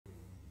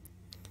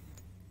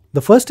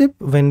The first step,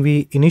 when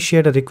we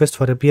initiate a request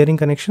for a peering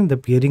connection, the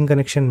peering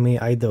connection may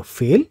either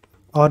fail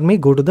or may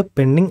go to the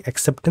pending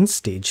acceptance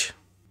stage.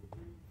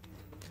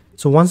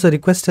 So once the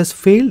request has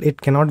failed,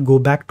 it cannot go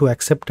back to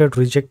accepted,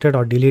 rejected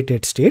or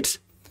deleted states,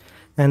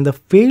 and the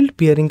failed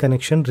peering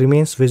connection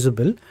remains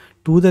visible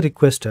to the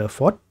requester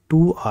for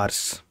 2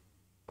 hours.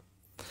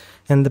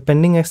 And the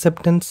pending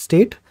acceptance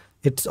state,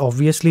 it's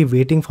obviously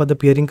waiting for the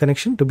peering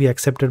connection to be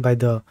accepted by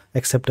the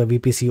acceptor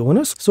VPC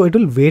owners. So it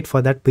will wait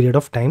for that period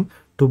of time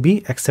to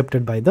be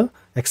accepted by the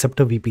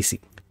acceptor VPC.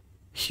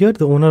 Here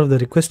the owner of the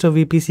requester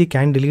VPC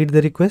can delete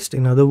the request.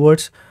 In other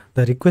words,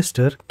 the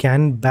requester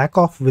can back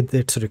off with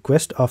its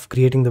request of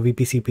creating the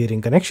VPC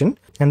peering connection,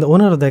 and the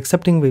owner of the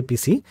accepting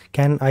VPC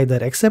can either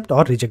accept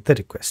or reject the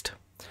request.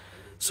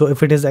 So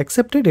if it is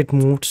accepted, it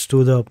moves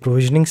to the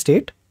provisioning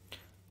state,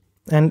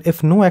 and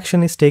if no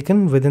action is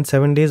taken within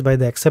 7 days by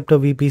the acceptor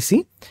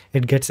VPC,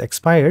 it gets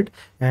expired,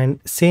 and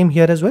same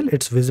here as well,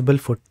 it's visible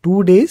for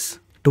 2 days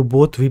to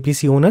both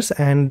VPC owners,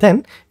 and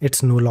then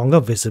it's no longer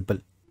visible.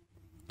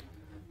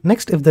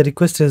 Next, if the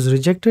request is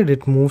rejected,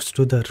 it moves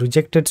to the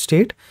rejected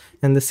state,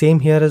 and the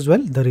same here as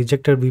well, the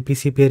rejected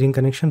VPC peering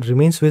connection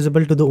remains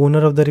visible to the owner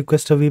of the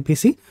requester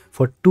VPC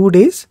for 2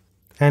 days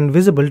and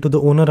visible to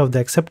the owner of the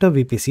acceptor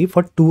VPC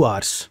for 2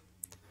 hours.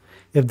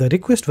 If the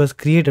request was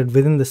created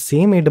within the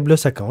same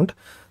AWS account,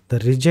 the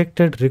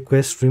rejected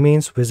request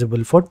remains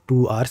visible for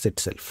 2 hours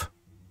itself.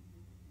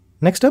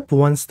 Next up,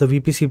 once the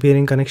VPC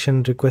peering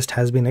connection request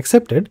has been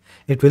accepted,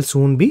 it will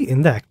soon be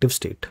in the active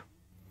state.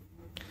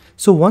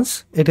 So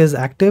once it is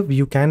active,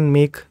 you can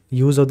make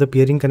use of the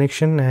peering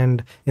connection,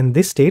 and in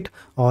this state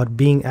or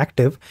being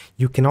active,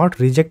 you cannot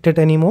reject it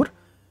anymore.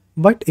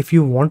 But if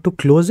you want to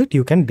close it,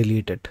 you can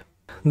delete it.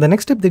 The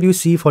next step that you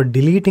see for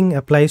deleting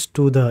applies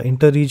to the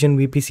inter-region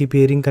VPC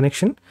peering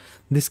connection.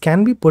 This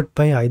can be put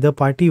by either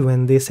party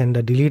when they send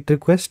a delete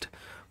request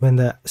when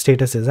the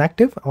status is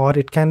active, or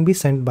it can be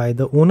sent by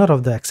the owner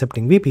of the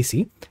accepting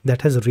VPC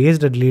that has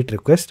raised a delete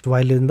request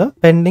while in the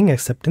pending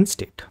acceptance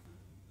state.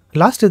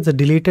 Last is the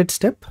deleted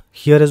step.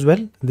 Here as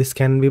well, this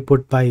can be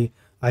put by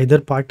either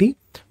party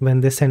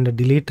when they send a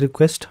delete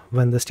request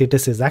when the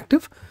status is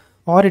active,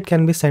 or it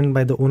can be sent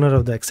by the owner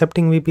of the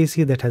accepting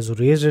VPC that has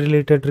raised a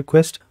related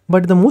request.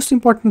 But the most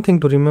important thing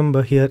to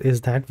remember here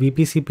is that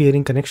VPC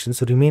peering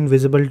connections remain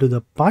visible to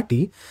the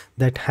party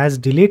that has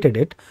deleted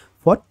it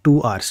for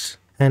 2 hours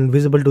and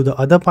visible to the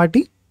other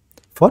party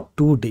for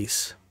 2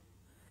 days.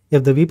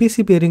 If the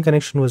VPC peering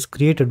connection was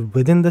created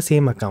within the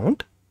same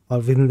account or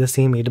within the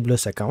same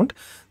AWS account,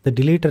 the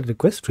deleted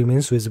request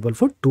remains visible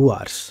for 2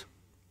 hours.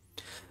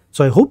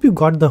 So I hope you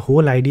got the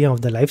whole idea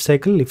of the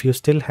lifecycle. If you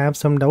still have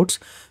some doubts,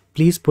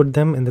 please put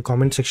them in the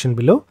comment section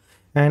below.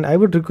 And I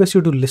would request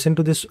you to listen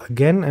to this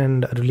again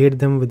and relate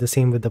them with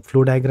the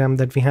flow diagram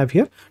that we have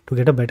here to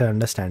get a better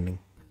understanding.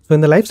 So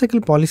in the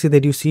lifecycle policy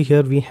that you see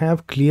here, we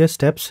have clear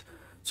steps.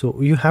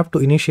 So you have to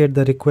initiate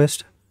the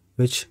request,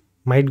 which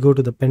might go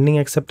to the pending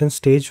acceptance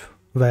stage,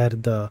 where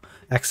the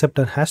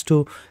acceptor has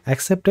to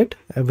accept it,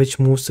 which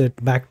moves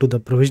it back to the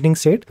provisioning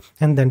state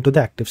and then to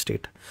the active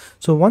state.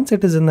 So once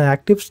it is in the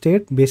active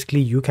state, basically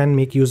you can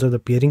make use of the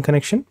peering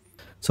connection.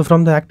 So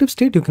from the active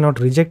state, you cannot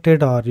reject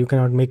it, or you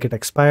cannot make it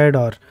expired,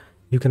 or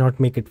you cannot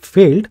make it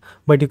failed,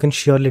 but you can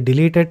surely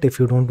delete it if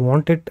you don't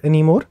want it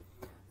anymore.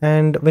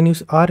 And when you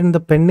are in the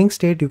pending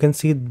state, you can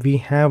see we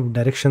have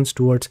directions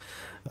towards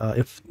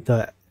if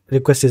the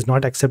request is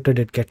not accepted,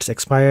 it gets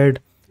expired,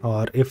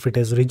 or if it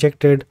is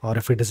rejected, or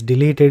if it is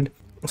deleted.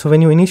 So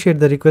when you initiate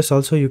the request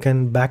also, you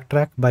can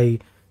backtrack by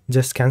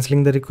just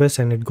cancelling the request,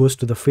 and it goes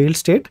to the failed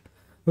state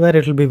where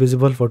it will be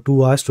visible for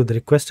 2 hours to the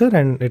requester,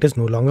 and it is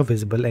no longer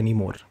visible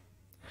anymore.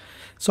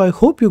 So I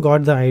hope you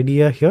got the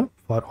idea here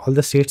for all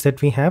the states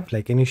that we have,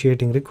 like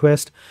initiating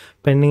request,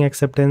 pending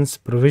acceptance,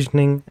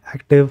 provisioning,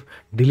 active,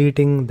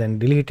 deleting, then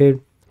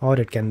deleted, or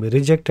it can be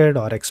rejected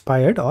or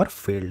expired or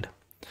failed.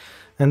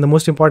 And the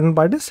most important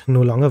part is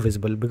no longer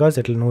visible, because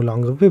it will no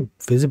longer be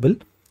visible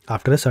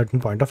after a certain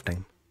point of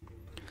time.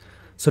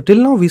 So till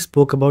now we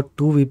spoke about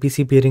 2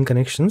 VPC peering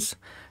connections.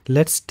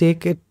 Let's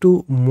take it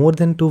to more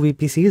than 2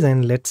 VPCs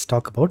and let's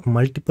talk about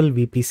multiple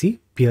VPC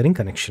peering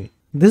connection.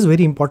 This is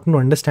very important to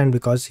understand,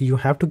 because you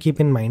have to keep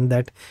in mind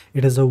that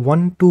it is a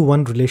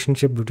one-to-one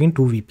relationship between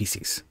 2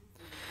 VPCs.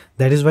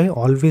 That is why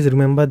always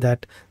remember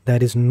that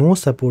there is no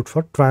support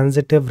for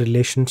transitive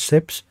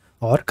relationships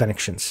or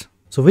connections.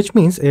 So which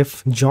means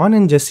if John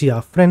and Jesse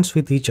are friends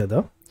with each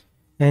other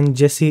and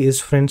Jesse is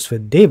friends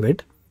with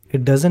David,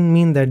 it doesn't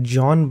mean that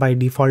John by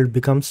default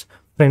becomes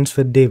friends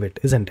with David,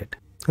 isn't it?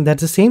 And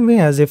that's the same way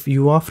as if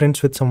you are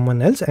friends with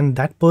someone else and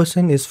that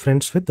person is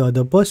friends with the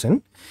other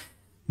person.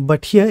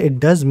 But here it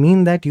does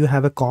mean that you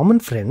have a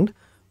common friend,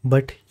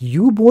 but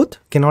you both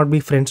cannot be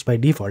friends by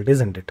default,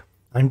 isn't it?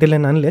 Until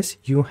and unless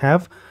you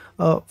have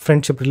a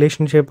friendship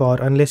relationship, or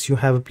unless you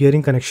have a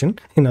peering connection,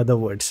 in other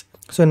words.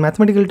 So in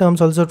mathematical terms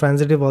also,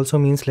 transitive also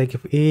means like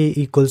if A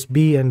equals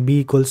B and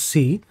B equals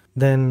C,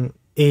 then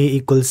A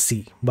equals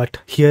C. But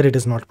here it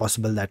is not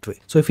possible that way.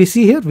 So if we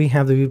see here, we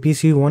have the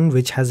VPC1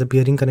 which has a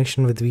peering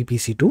connection with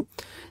VPC2,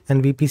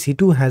 and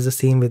VPC2 has the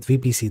same with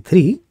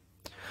VPC3.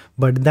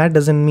 but that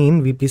doesn't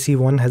mean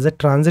VPC1 has a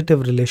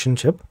transitive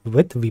relationship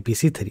with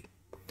VPC3.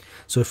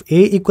 So if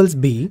A equals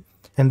B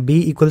and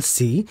B equals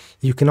C,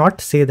 you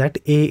cannot say that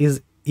A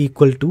is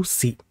equal to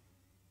C.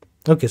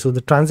 Okay, so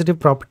the transitive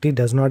property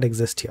does not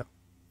exist here.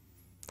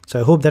 So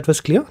I hope that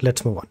was clear.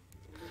 Let's move on.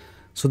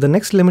 So the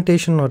next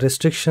limitation or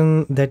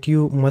restriction that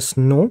you must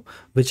know,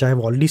 which I have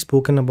already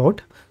spoken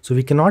about. So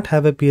we cannot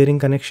have a peering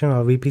connection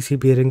or VPC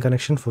peering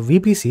connection for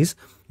VPCs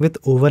with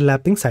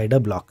overlapping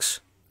CIDR blocks.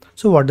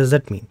 So what does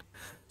that mean?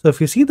 So if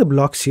you see the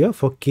blocks here,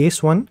 for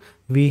case 1,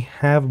 we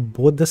have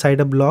both the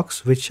CIDR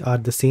blocks which are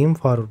the same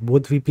for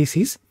both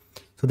VPCs.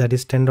 So that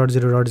is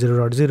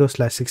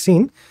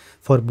 10.0.0.0/16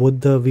 for both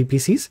the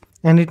VPCs,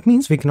 and it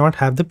means we cannot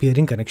have the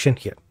peering connection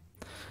here.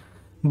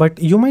 But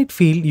you might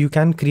feel you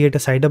can create a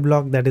CIDR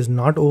block that is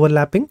not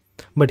overlapping.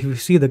 But if you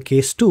see the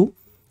case 2,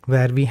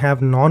 where we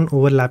have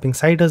non-overlapping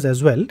CIDRs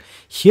as well,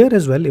 here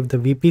as well, if the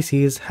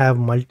VPCs have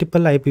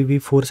multiple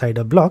IPv4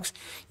 CIDR blocks,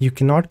 you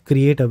cannot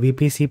create a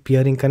VPC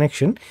peering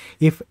connection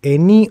if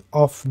any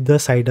of the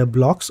CIDR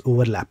blocks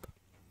overlap.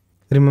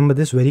 Remember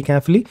this very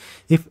carefully,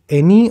 if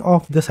any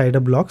of the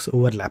CIDR blocks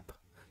overlap.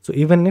 So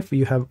even if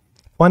you have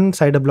one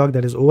CIDR block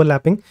that is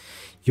overlapping,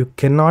 you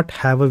cannot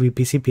have a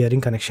VPC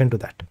peering connection to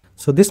that.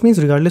 So this means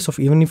regardless of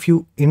even if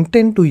you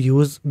intend to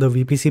use the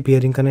VPC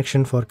peering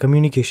connection for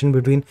communication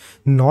between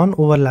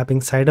non-overlapping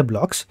CIDR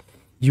blocks,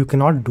 you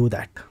cannot do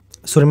that.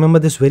 So remember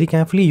this very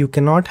carefully, you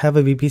cannot have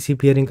a VPC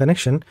peering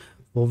connection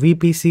for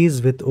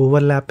VPCs with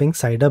overlapping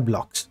CIDR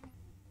blocks.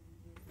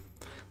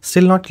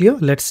 Still not clear?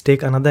 Let's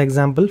take another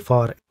example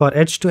for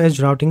edge-to-edge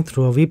routing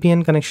through a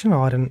VPN connection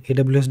or an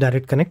AWS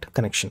Direct Connect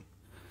connection.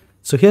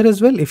 So here as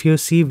well, if you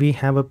see, we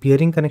have a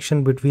peering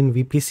connection between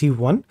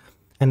VPC1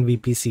 and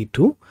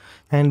VPC2,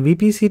 and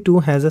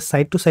VPC2 has a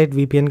site-to-site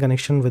VPN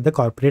connection with the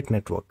corporate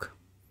network.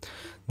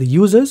 The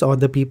users or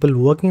the people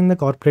working in the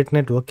corporate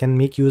network can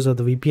make use of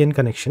the VPN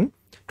connection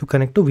to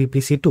connect to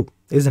VPC2,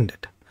 isn't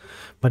it?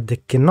 But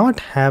they cannot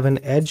have an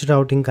edge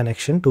routing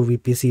connection to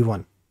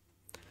VPC1.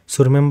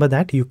 So remember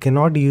that you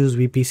cannot use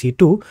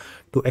VPC2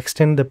 to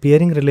extend the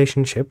peering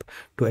relationship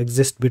to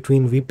exist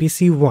between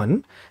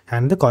VPC1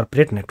 and the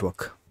corporate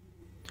network.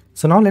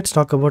 So now let's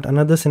talk about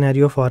another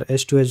scenario for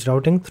edge-to-edge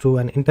routing through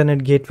an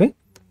internet gateway.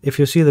 If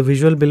you see the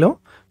visual below,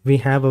 we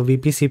have a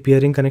VPC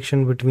peering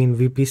connection between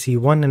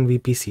VPC1 and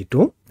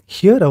VPC2.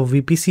 Here a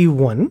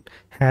VPC1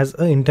 has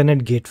an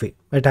internet gateway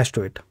attached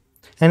to it,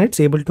 and it's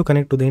able to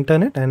connect to the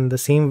internet, and the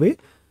same way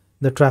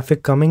the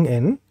traffic coming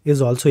in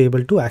is also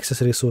able to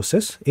access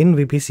resources in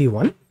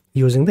VPC1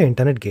 using the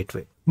internet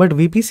gateway. But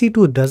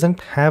VPC2 doesn't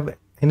have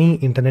any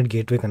internet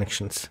gateway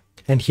connections.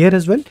 And here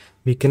as well,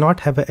 we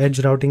cannot have an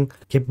edge routing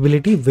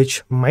capability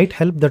which might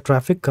help the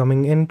traffic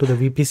coming into the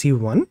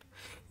VPC1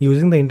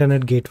 using the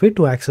internet gateway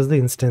to access the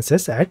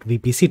instances at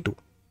VPC2.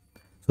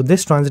 So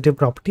this transitive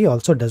property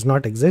also does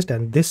not exist,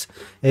 and this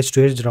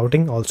edge-to-edge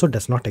routing also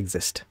does not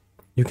exist.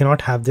 You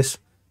cannot have this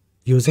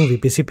using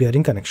VPC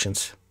peering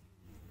connections.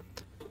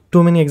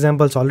 Too many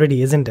examples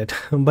already, isn't it?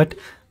 But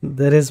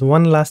there is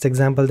one last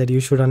example that you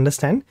should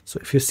understand. So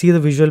if you see the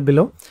visual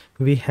below,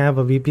 we have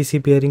a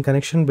VPC peering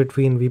connection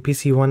between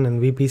VPC1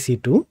 and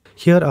VPC2.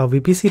 Here our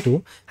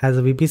VPC2 has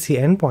a VPC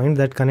endpoint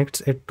that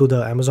connects it to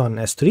the Amazon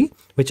S3,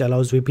 which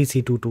allows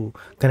VPC2 to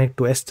connect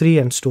to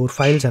S3 and store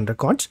files and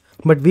records.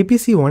 But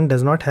VPC1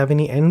 does not have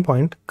any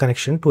endpoint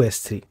connection to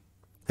S3,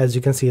 as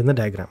you can see in the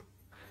diagram.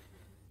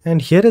 And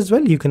here as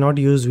well, you cannot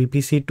use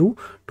VPC2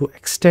 to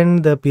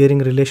extend the peering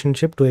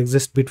relationship to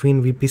exist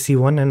between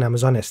VPC1 and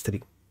Amazon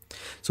S3.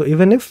 So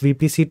even if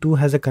VPC2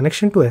 has a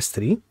connection to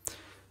S3,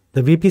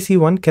 the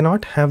VPC1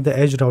 cannot have the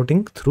edge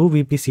routing through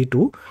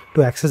VPC2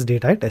 to access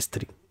data at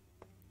S3.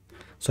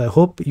 So I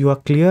hope you are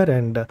clear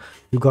and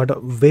you got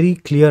a very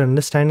clear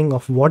understanding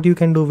of what you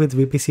can do with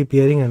VPC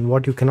peering and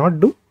what you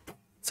cannot do.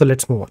 So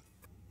let's move on.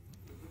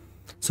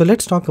 So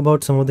let's talk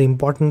about some of the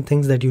important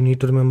things that you need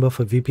to remember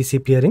for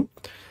VPC peering.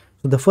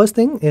 So the first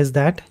thing is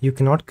that you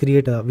cannot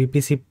create a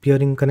VPC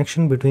peering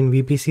connection between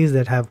VPCs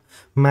that have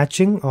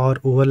matching or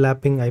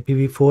overlapping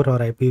IPv4 or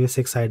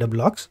IPv6 CIDR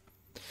blocks.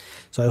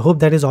 So I hope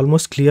that is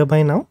almost clear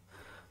by now.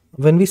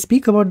 When we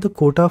speak about the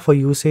quota for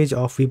usage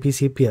of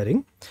VPC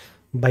peering,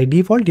 by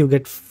default you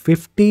get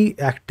 50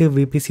 active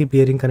VPC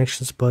peering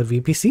connections per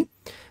VPC,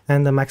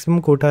 and the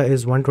maximum quota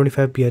is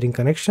 125 peering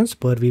connections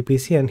per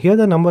VPC, and here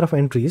the number of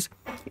entries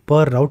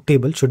per route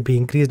table should be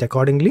increased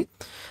accordingly,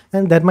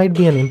 and there might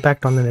be an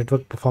impact on the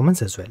network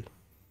performance as well.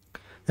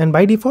 And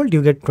by default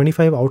you get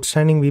 25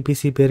 outstanding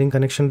VPC peering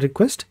connection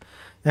requests,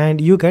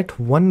 and you get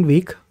 1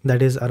 week,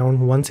 that is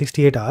around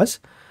 168 hours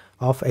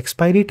of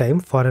expiry time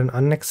for an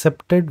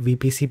unaccepted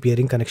VPC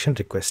peering connection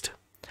request,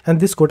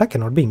 and this quota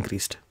cannot be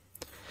increased.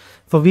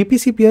 For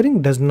VPC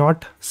peering does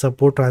not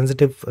support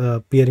transitive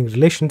peering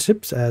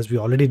relationships, as we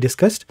already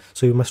discussed.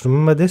 So you must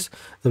remember this.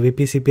 The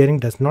VPC peering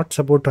does not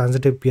support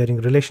transitive peering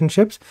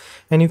relationships,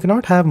 and you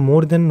cannot have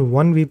more than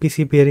one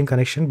VPC peering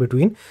connection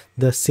between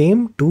the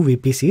same two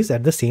VPCs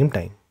at the same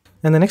time.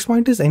 And the next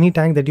point is any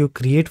tag that you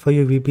create for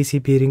your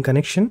VPC peering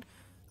connection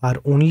are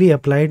only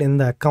applied in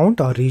the account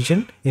or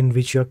region in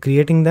which you're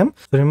creating them.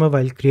 So remember,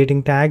 while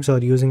creating tags or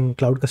using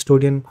Cloud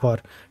Custodian for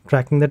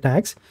tracking the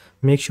tags,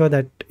 make sure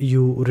that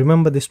you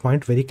remember this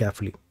point very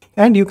carefully.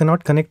 And you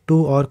cannot connect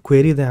to or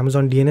query the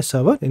Amazon DNS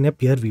server in a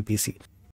peer VPC.